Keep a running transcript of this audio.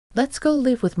Let's go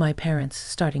live with my parents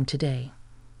starting today.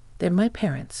 They're my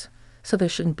parents, so there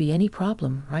shouldn't be any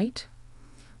problem, right?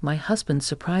 My husband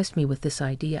surprised me with this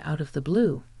idea out of the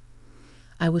blue.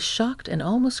 I was shocked and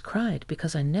almost cried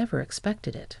because I never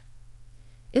expected it.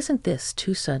 Isn't this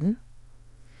too sudden?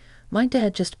 My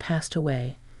dad just passed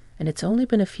away, and it's only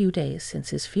been a few days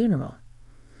since his funeral.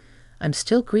 I'm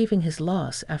still grieving his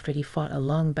loss after he fought a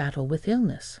long battle with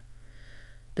illness.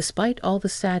 Despite all the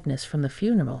sadness from the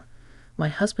funeral, my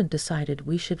husband decided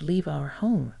we should leave our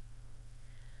home.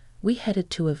 We headed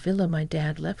to a villa my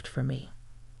dad left for me.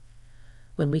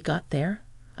 When we got there,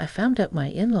 I found out my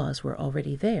in-laws were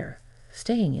already there,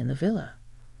 staying in the villa.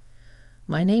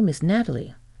 My name is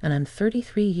Natalie, and I'm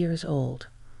 33 years old.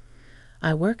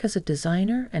 I work as a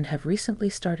designer and have recently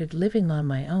started living on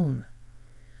my own.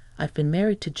 I've been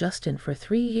married to Justin for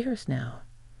 3 years now.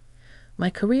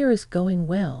 My career is going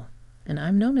well, and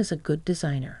I'm known as a good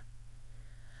designer.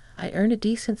 I earn a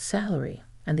decent salary,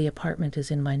 and the apartment is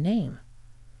in my name.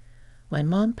 My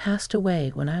mom passed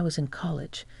away when I was in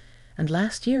college, and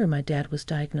last year my dad was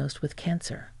diagnosed with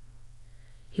cancer.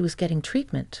 He was getting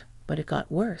treatment, but it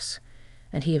got worse,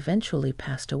 and he eventually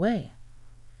passed away.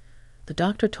 The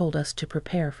doctor told us to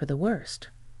prepare for the worst.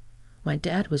 My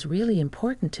dad was really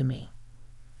important to me.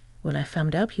 When I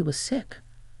found out he was sick,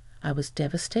 I was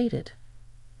devastated.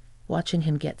 Watching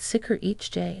him get sicker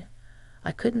each day,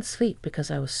 I couldn't sleep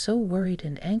because I was so worried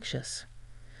and anxious.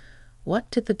 What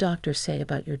did the doctor say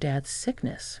about your dad's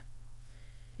sickness?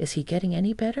 Is he getting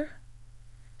any better?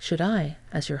 Should I,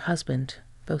 as your husband,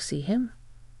 go see him?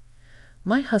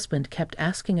 My husband kept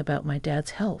asking about my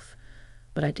dad's health,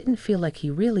 but I didn't feel like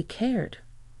he really cared.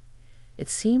 It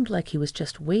seemed like he was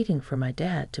just waiting for my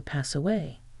dad to pass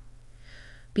away.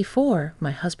 Before,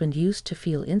 my husband used to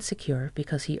feel insecure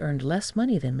because he earned less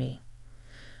money than me.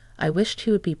 I wished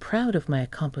he would be proud of my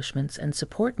accomplishments and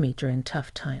support me during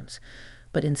tough times,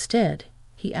 but instead,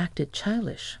 he acted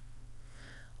childish,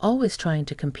 always trying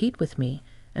to compete with me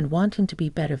and wanting to be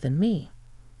better than me.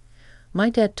 My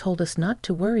dad told us not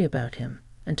to worry about him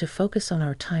and to focus on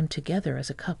our time together as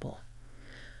a couple.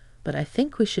 But I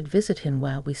think we should visit him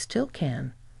while we still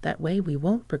can, that way we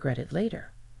won't regret it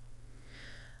later.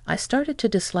 I started to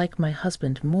dislike my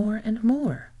husband more and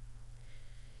more.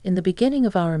 In the beginning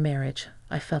of our marriage,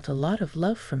 I felt a lot of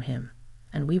love from him,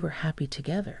 and we were happy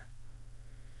together.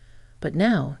 But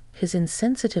now, his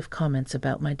insensitive comments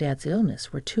about my dad's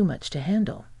illness were too much to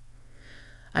handle.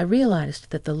 I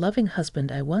realized that the loving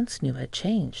husband I once knew had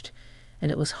changed,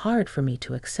 and it was hard for me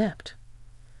to accept.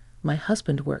 My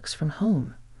husband works from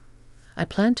home. I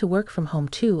planned to work from home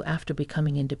too after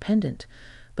becoming independent,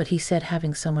 but he said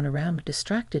having someone around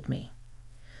distracted me.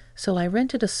 So I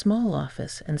rented a small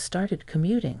office and started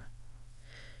commuting.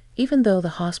 Even though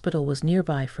the hospital was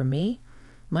nearby for me,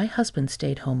 my husband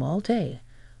stayed home all day,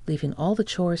 leaving all the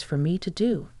chores for me to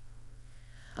do.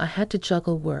 I had to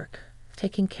juggle work,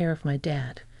 taking care of my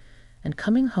dad, and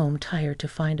coming home tired to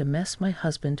find a mess my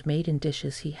husband made in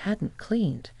dishes he hadn't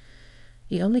cleaned.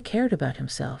 He only cared about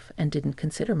himself and didn't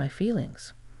consider my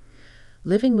feelings.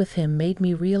 Living with him made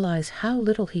me realize how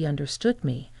little he understood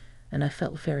me, and I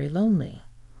felt very lonely.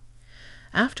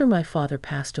 After my father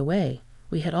passed away,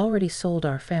 we had already sold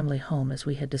our family home as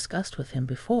we had discussed with him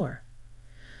before.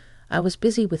 I was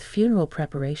busy with funeral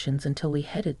preparations until we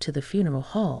headed to the funeral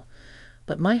hall,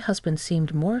 but my husband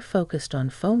seemed more focused on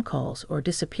phone calls or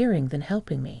disappearing than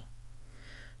helping me.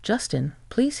 "Justin,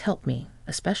 please help me,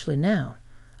 especially now,"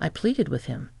 I pleaded with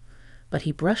him, but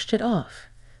he brushed it off,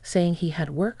 saying he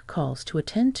had work calls to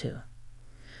attend to.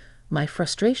 My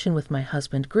frustration with my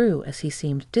husband grew as he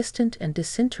seemed distant and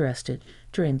disinterested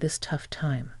during this tough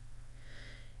time.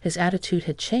 His attitude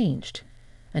had changed,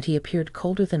 and he appeared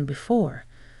colder than before,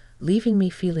 leaving me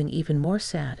feeling even more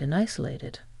sad and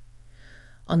isolated.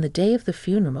 On the day of the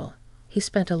funeral, he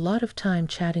spent a lot of time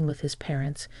chatting with his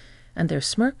parents, and their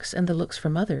smirks and the looks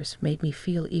from others made me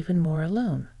feel even more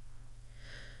alone.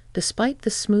 Despite the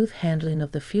smooth handling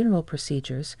of the funeral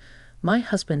procedures, my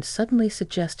husband suddenly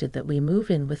suggested that we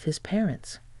move in with his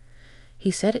parents.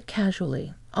 He said it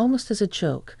casually, almost as a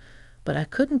joke, but I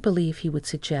couldn't believe he would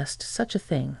suggest such a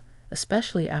thing,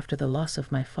 especially after the loss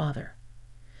of my father.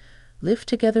 "Live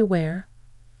together where?"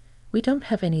 "We don't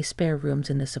have any spare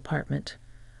rooms in this apartment,"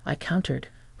 I countered,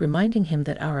 reminding him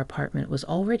that our apartment was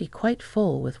already quite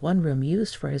full with one room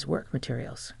used for his work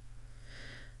materials.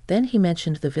 Then he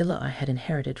mentioned the villa I had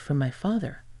inherited from my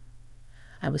father.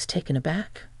 I was taken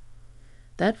aback.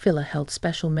 That villa held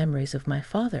special memories of my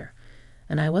father,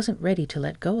 and I wasn't ready to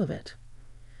let go of it.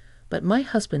 But my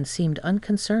husband seemed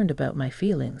unconcerned about my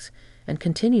feelings and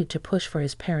continued to push for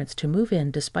his parents to move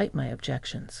in despite my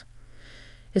objections.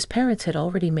 His parents had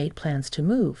already made plans to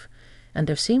move, and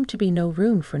there seemed to be no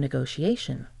room for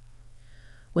negotiation.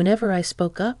 Whenever I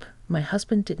spoke up, my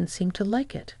husband didn't seem to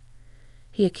like it.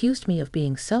 He accused me of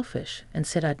being selfish and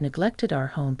said I'd neglected our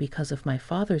home because of my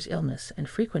father's illness and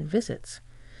frequent visits.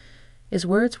 His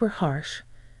words were harsh,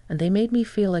 and they made me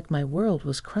feel like my world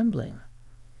was crumbling.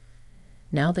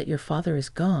 "Now that your father is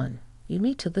gone, you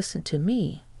need to listen to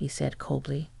me," he said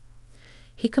coldly.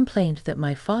 He complained that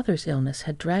my father's illness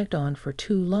had dragged on for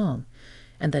too long,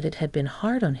 and that it had been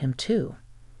hard on him too.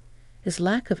 His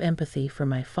lack of empathy for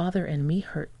my father and me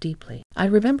hurt deeply. I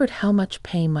remembered how much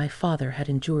pain my father had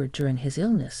endured during his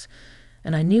illness,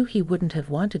 and I knew he wouldn't have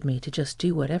wanted me to just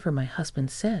do whatever my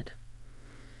husband said.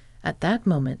 At that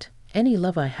moment, any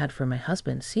love I had for my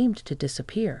husband seemed to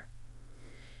disappear.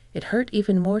 It hurt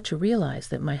even more to realize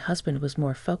that my husband was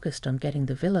more focused on getting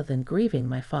the villa than grieving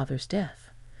my father's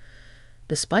death.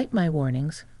 Despite my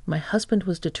warnings, my husband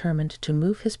was determined to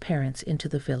move his parents into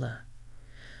the villa.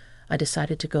 I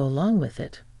decided to go along with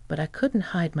it, but I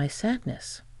couldn't hide my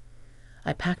sadness.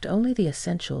 I packed only the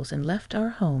essentials and left our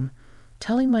home,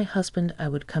 telling my husband I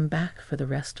would come back for the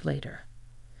rest later.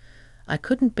 I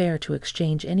couldn't bear to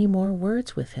exchange any more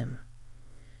words with him.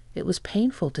 It was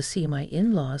painful to see my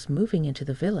in-laws moving into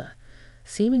the villa,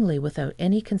 seemingly without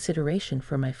any consideration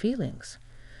for my feelings.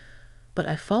 But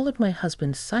I followed my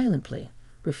husband silently,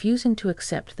 refusing to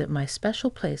accept that my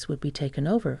special place would be taken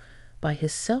over by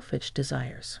his selfish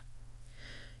desires.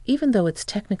 Even though it's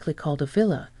technically called a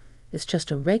villa, it's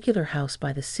just a regular house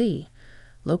by the sea,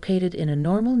 located in a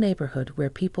normal neighborhood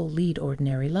where people lead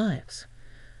ordinary lives.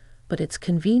 But it's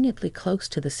conveniently close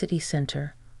to the city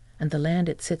center, and the land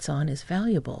it sits on is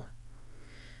valuable.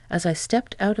 As I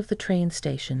stepped out of the train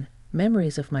station,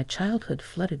 memories of my childhood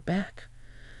flooded back.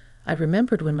 I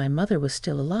remembered when my mother was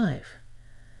still alive,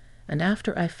 and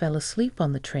after I fell asleep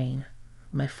on the train,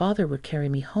 my father would carry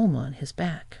me home on his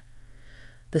back.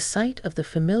 The sight of the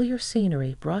familiar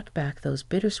scenery brought back those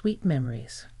bittersweet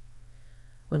memories.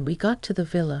 When we got to the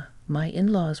villa, my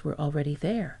in-laws were already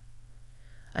there.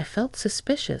 I felt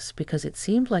suspicious because it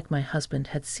seemed like my husband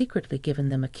had secretly given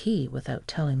them a key without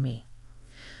telling me.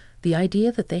 The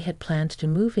idea that they had planned to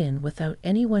move in without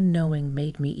anyone knowing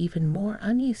made me even more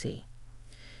uneasy.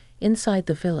 Inside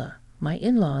the villa, my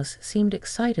in-laws seemed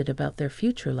excited about their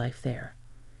future life there.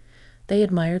 They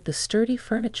admired the sturdy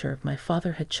furniture my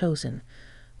father had chosen,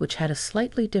 which had a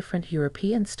slightly different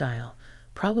European style,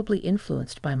 probably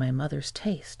influenced by my mother's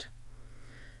taste.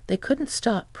 They couldn't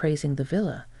stop praising the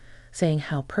villa, saying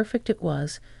how perfect it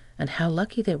was and how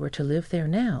lucky they were to live there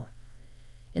now,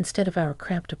 instead of our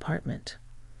cramped apartment.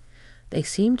 They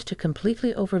seemed to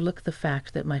completely overlook the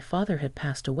fact that my father had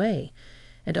passed away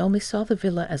and only saw the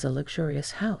villa as a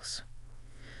luxurious house.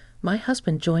 My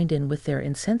husband joined in with their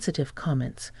insensitive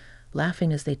comments,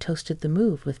 laughing as they toasted the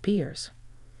move with beers.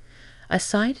 I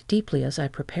sighed deeply as I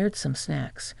prepared some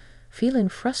snacks, feeling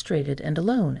frustrated and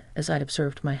alone as I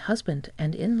observed my husband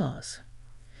and in-laws.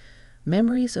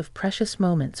 Memories of precious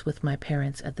moments with my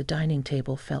parents at the dining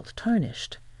table felt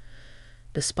tarnished.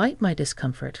 Despite my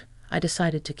discomfort, I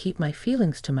decided to keep my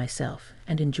feelings to myself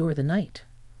and endure the night.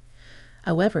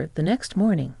 However, the next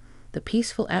morning, the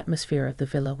peaceful atmosphere of the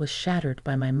villa was shattered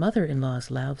by my mother-in-law's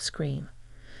loud scream.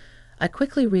 I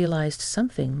quickly realized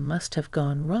something must have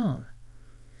gone wrong.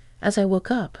 As I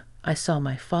woke up, I saw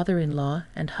my father-in-law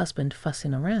and husband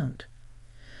fussing around.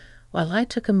 While I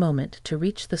took a moment to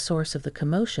reach the source of the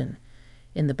commotion,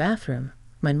 in the bathroom,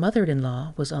 my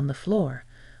mother-in-law was on the floor,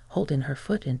 holding her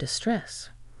foot in distress.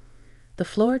 The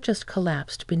floor just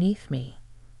collapsed beneath me.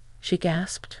 She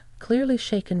gasped, clearly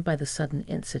shaken by the sudden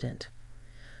incident.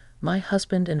 My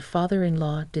husband and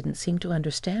father-in-law didn't seem to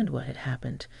understand what had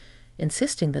happened,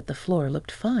 insisting that the floor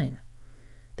looked fine.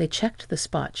 They checked the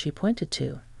spot she pointed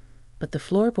to, but the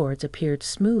floorboards appeared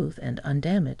smooth and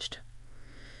undamaged.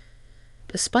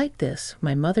 Despite this,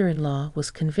 my mother-in-law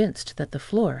was convinced that the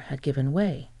floor had given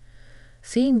way.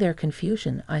 Seeing their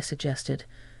confusion, I suggested,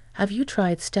 "Have you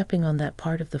tried stepping on that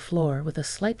part of the floor with a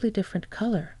slightly different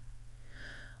color?"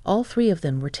 All three of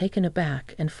them were taken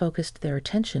aback and focused their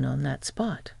attention on that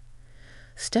spot.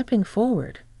 Stepping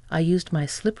forward, I used my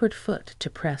slippered foot to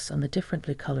press on the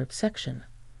differently colored section.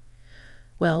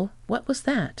 Well, what was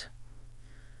that?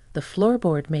 The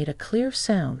floorboard made a clear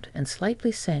sound and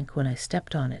slightly sank when I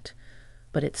stepped on it,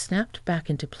 but it snapped back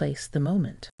into place the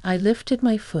moment I lifted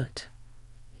my foot.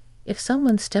 If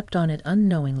someone stepped on it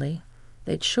unknowingly,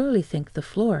 they'd surely think the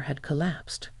floor had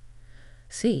collapsed.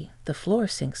 See, the floor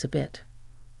sinks a bit.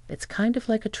 It's kind of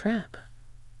like a trap.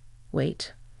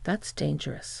 Wait, that's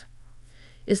dangerous.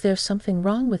 Is there something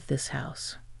wrong with this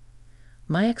house?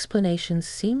 My explanations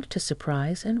seemed to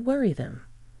surprise and worry them.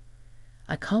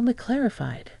 I calmly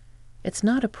clarified, "It's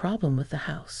not a problem with the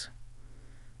house.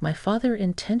 My father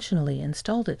intentionally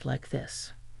installed it like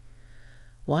this."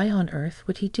 "Why on earth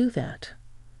would he do that?"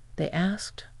 they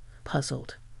asked,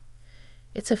 puzzled.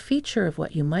 "It's a feature of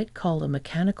what you might call a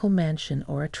mechanical mansion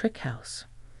or a trick house.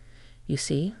 You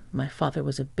see, my father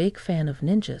was a big fan of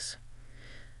ninjas.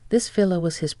 This villa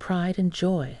was his pride and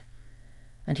joy,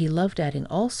 and he loved adding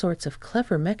all sorts of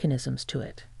clever mechanisms to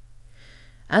it.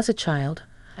 As a child,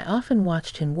 I often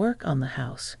watched him work on the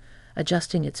house,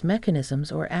 adjusting its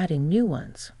mechanisms or adding new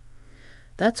ones.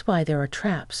 That's why there are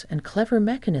traps and clever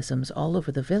mechanisms all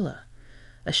over the villa.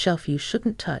 A shelf you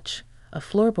shouldn't touch, a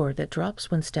floorboard that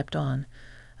drops when stepped on,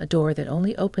 a door that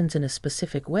only opens in a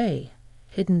specific way,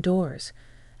 hidden doors,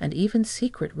 and even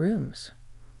secret rooms.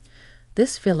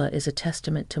 This villa is a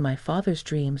testament to my father's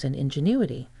dreams and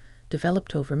ingenuity,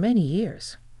 developed over many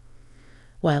years.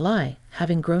 While I,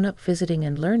 having grown up visiting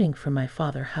and learning from my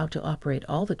father how to operate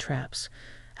all the traps,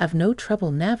 have no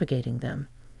trouble navigating them,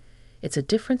 it's a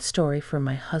different story for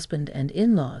my husband and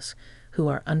in-laws who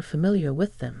are unfamiliar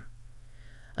with them.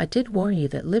 I did warn you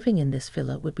that living in this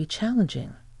villa would be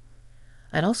challenging.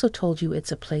 I'd also told you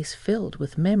it's a place filled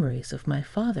with memories of my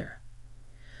father.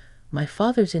 My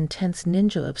father's intense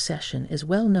ninja obsession is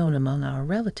well known among our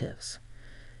relatives.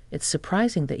 It's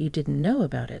surprising that you didn't know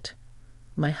about it.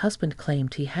 My husband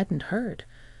claimed he hadn't heard,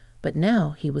 but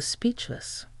now he was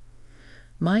speechless.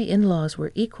 My in-laws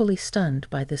were equally stunned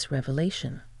by this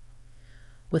revelation.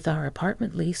 With our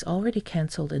apartment lease already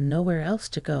canceled and nowhere else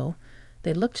to go,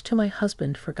 they looked to my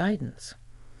husband for guidance.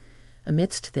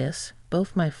 Amidst this,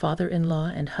 both my father-in-law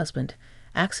and husband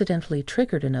accidentally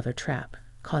triggered another trap,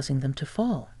 causing them to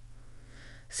fall.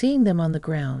 Seeing them on the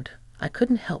ground, I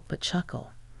couldn't help but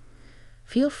chuckle.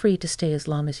 "Feel free to stay as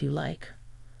long as you like,"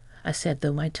 I said,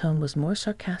 though my tone was more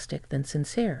sarcastic than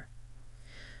sincere.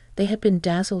 They had been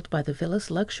dazzled by the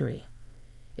villa's luxury,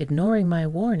 ignoring my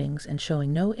warnings and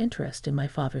showing no interest in my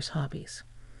father's hobbies.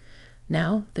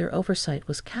 Now their oversight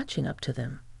was catching up to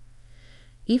them.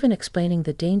 Even explaining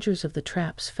the dangers of the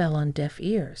traps fell on deaf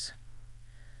ears.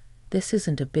 "This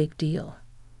isn't a big deal.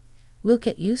 We'll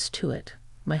get used to it,"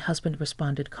 my husband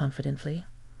responded confidently.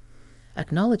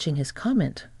 Acknowledging his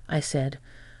comment, I said,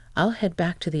 "I'll head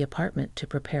back to the apartment to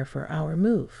prepare for our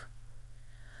move."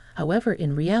 However,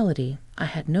 in reality, I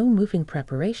had no moving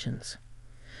preparations.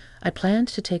 I planned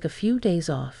to take a few days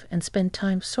off and spend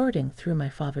time sorting through my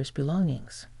father's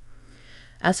belongings.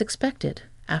 As expected,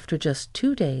 after just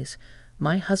 2 days,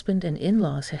 my husband and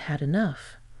in-laws had had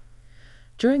enough.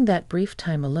 During that brief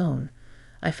time alone,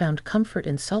 I found comfort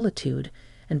in solitude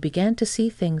and began to see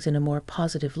things in a more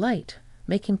positive light,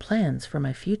 making plans for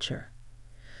my future.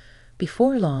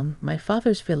 Before long, my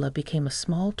father's villa became a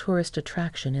small tourist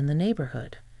attraction in the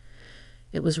neighborhood.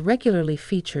 It was regularly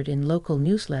featured in local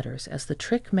newsletters as the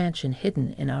trick mansion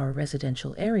hidden in our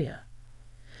residential area.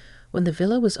 When the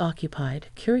villa was occupied,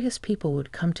 curious people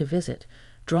would come to visit,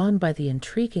 drawn by the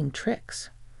intriguing tricks.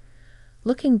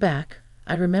 Looking back,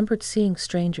 I remembered seeing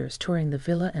strangers touring the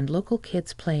villa and local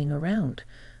kids playing around,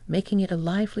 making it a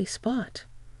lively spot.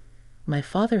 My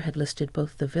father had listed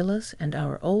both the villa's and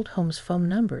our old home's phone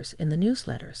numbers in the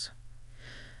newsletters.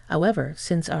 However,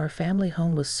 since our family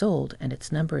home was sold and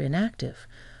its number inactive,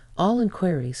 all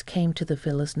inquiries came to the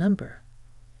villa's number.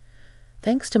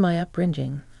 Thanks to my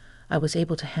upbringing, I was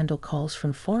able to handle calls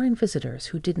from foreign visitors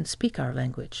who didn't speak our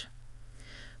language.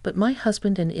 But my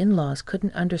husband and in-laws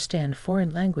couldn't understand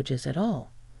foreign languages at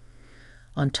all.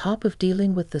 On top of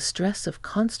dealing with the stress of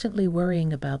constantly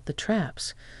worrying about the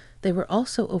traps, they were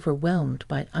also overwhelmed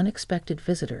by unexpected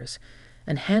visitors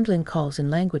and handling calls in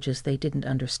languages they didn't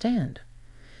understand.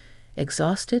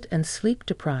 Exhausted and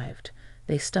sleep-deprived,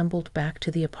 they stumbled back to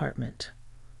the apartment.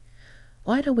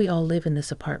 Why don't we all live in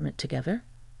this apartment together?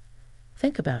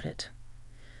 Think about it.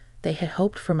 They had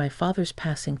hoped for my father's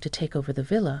passing to take over the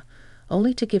villa,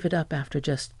 only to give it up after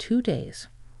just 2 days.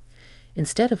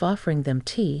 Instead of offering them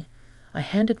tea, I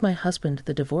handed my husband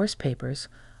the divorce papers,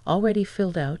 already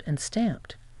filled out and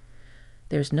stamped.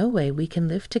 There's no way we can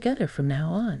live together from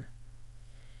now on.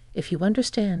 If you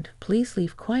understand, please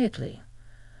leave quietly,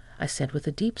 I said with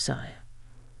a deep sigh.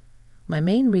 My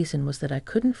main reason was that I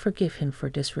couldn't forgive him for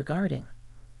disregarding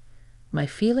my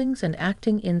feelings and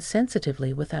acting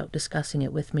insensitively without discussing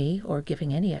it with me or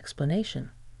giving any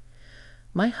explanation.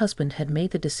 My husband had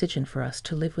made the decision for us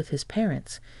to live with his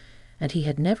parents, and he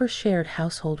had never shared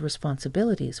household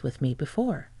responsibilities with me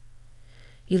before.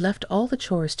 He left all the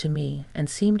chores to me and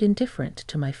seemed indifferent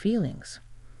to my feelings.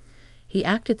 He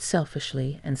acted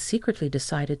selfishly and secretly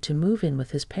decided to move in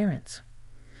with his parents.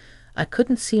 I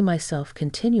couldn't see myself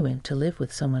continuing to live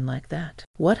with someone like that.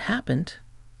 What happened?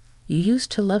 You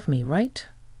used to love me, right?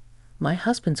 My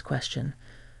husband's question,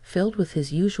 filled with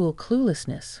his usual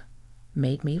cluelessness,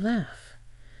 made me laugh.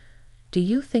 Do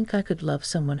you think I could love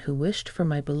someone who wished for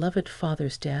my beloved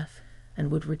father's death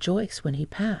and would rejoice when he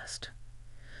passed?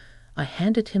 I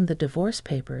handed him the divorce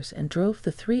papers and drove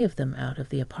the three of them out of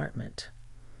the apartment.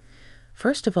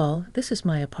 First of all, this is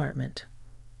my apartment.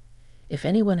 If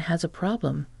anyone has a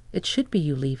problem, it should be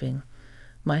you leaving.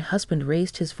 My husband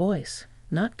raised his voice,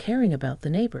 not caring about the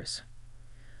neighbors.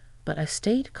 But I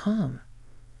stayed calm.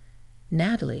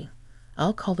 Natalie,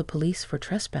 I'll call the police for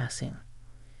trespassing.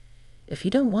 If you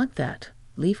don't want that,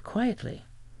 leave quietly.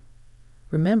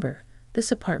 Remember, this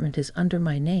apartment is under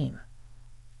my name.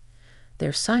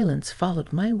 Their silence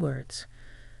followed my words.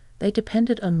 They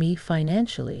depended on me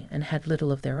financially and had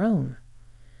little of their own.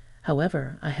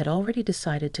 However, I had already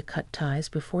decided to cut ties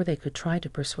before they could try to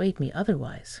persuade me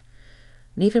otherwise.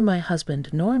 Neither my husband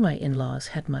nor my in-laws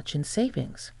had much in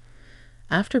savings.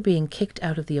 After being kicked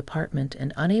out of the apartment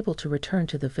and unable to return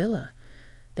to the villa,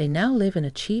 they now live in a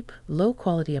cheap,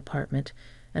 low-quality apartment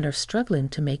and are struggling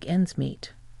to make ends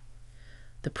meet.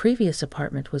 The previous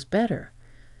apartment was better.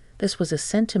 This was a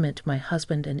sentiment my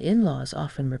husband and in-laws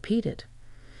often repeated.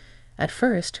 At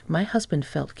first, my husband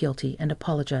felt guilty and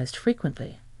apologized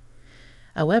frequently.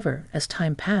 However, as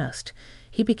time passed,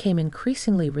 he became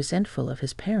increasingly resentful of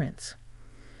his parents.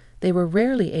 They were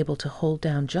rarely able to hold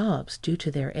down jobs due to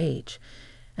their age,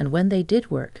 and when they did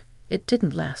work, it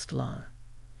didn't last long.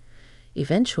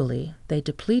 Eventually, they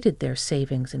depleted their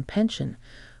savings and pension,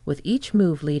 with each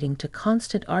move leading to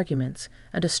constant arguments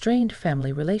and a strained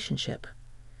family relationship.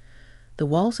 The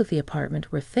walls of the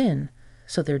apartment were thin,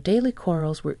 so their daily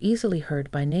quarrels were easily heard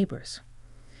by neighbors.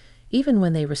 Even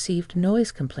when they received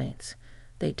noise complaints,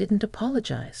 they didn't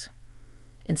apologize.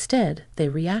 Instead, they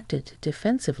reacted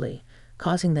defensively,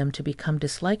 causing them to become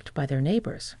disliked by their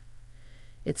neighbors.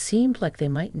 It seemed like they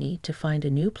might need to find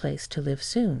a new place to live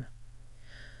soon.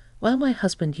 While my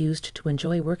husband used to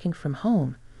enjoy working from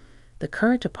home, the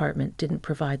current apartment didn't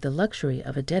provide the luxury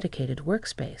of a dedicated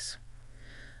workspace.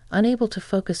 Unable to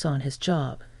focus on his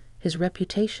job, his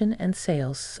reputation and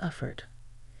sales suffered.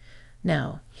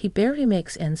 Now, he barely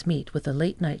makes ends meet with a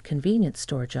late-night convenience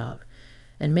store job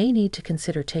and may need to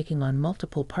consider taking on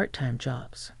multiple part-time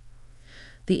jobs.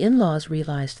 The in-laws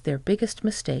realized their biggest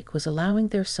mistake was allowing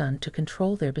their son to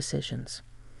control their decisions.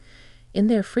 In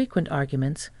their frequent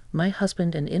arguments, my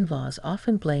husband and in-laws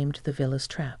often blamed the villa's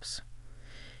traps.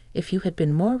 If you had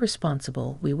been more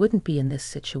responsible, we wouldn't be in this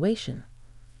situation.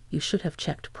 You should have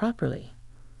checked properly.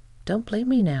 Don't blame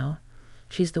me now.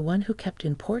 She's the one who kept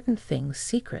important things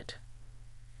secret.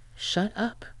 Shut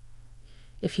up.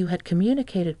 If you had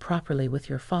communicated properly with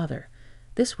your father,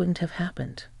 this wouldn't have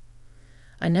happened.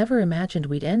 I never imagined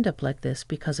we'd end up like this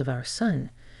because of our son,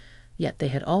 yet they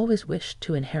had always wished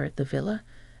to inherit the villa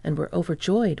and were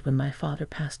overjoyed when my father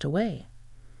passed away.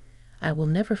 I will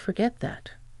never forget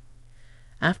that.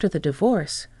 After the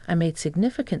divorce, I made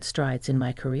significant strides in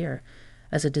my career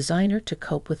as a designer to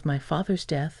cope with my father's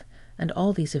death and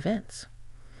all these events.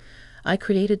 I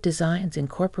created designs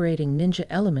incorporating ninja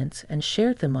elements and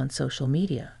shared them on social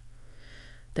media.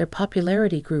 Their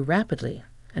popularity grew rapidly,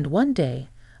 and one day,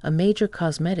 a major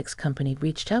cosmetics company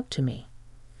reached out to me.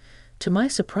 To my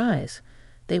surprise,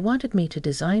 they wanted me to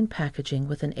design packaging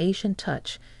with an Asian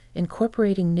touch,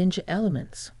 incorporating ninja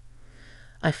elements.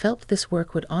 I felt this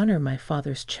work would honor my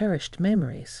father's cherished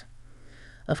memories.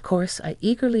 Of course, I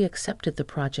eagerly accepted the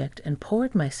project and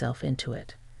poured myself into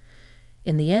it.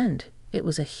 In the end, it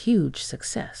was a huge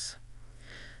success.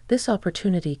 This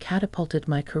opportunity catapulted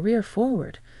my career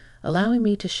forward, allowing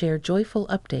me to share joyful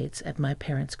updates at my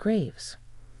parents' graves.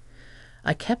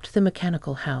 I kept the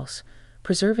mechanical house,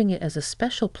 preserving it as a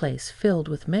special place filled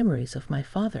with memories of my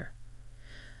father.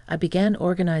 I began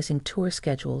organizing tour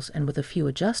schedules and, with a few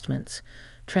adjustments,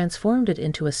 transformed it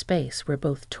into a space where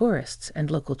both tourists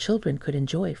and local children could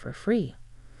enjoy for free.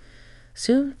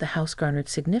 Soon, the house garnered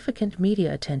significant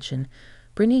media attention,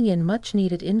 bringing in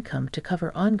much-needed income to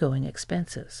cover ongoing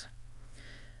expenses.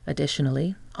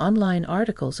 Additionally, online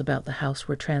articles about the house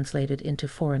were translated into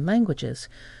foreign languages,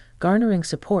 garnering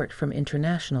support from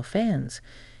international fans,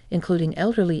 including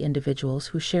elderly individuals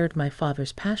who shared my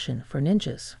father's passion for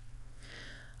ninjas.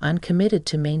 I'm committed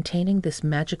to maintaining this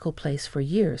magical place for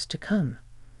years to come.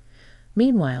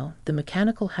 Meanwhile, the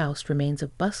mechanical house remains a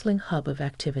bustling hub of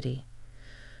activity.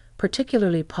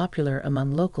 Particularly popular among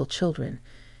local children,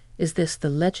 is this the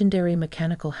legendary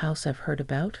mechanical house I've heard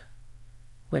about?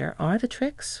 Where are the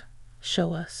tricks?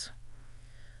 Show us.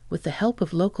 With the help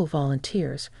of local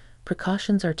volunteers,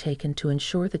 precautions are taken to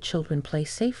ensure the children play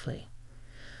safely.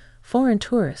 Foreign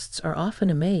tourists are often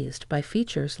amazed by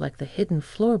features like the hidden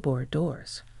floorboard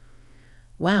doors.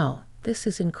 Wow, this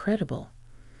is incredible.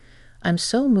 I'm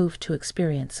so moved to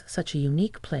experience such a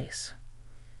unique place.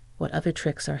 What other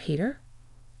tricks are here?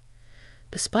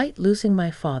 Despite losing my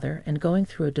father and going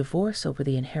through a divorce over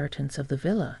the inheritance of the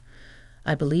villa,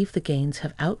 I believe the gains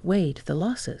have outweighed the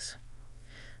losses.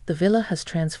 The villa has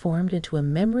transformed into a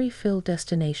memory-filled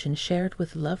destination shared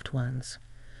with loved ones.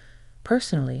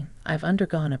 Personally, I've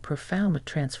undergone a profound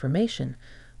transformation,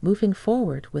 moving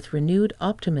forward with renewed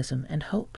optimism and hope.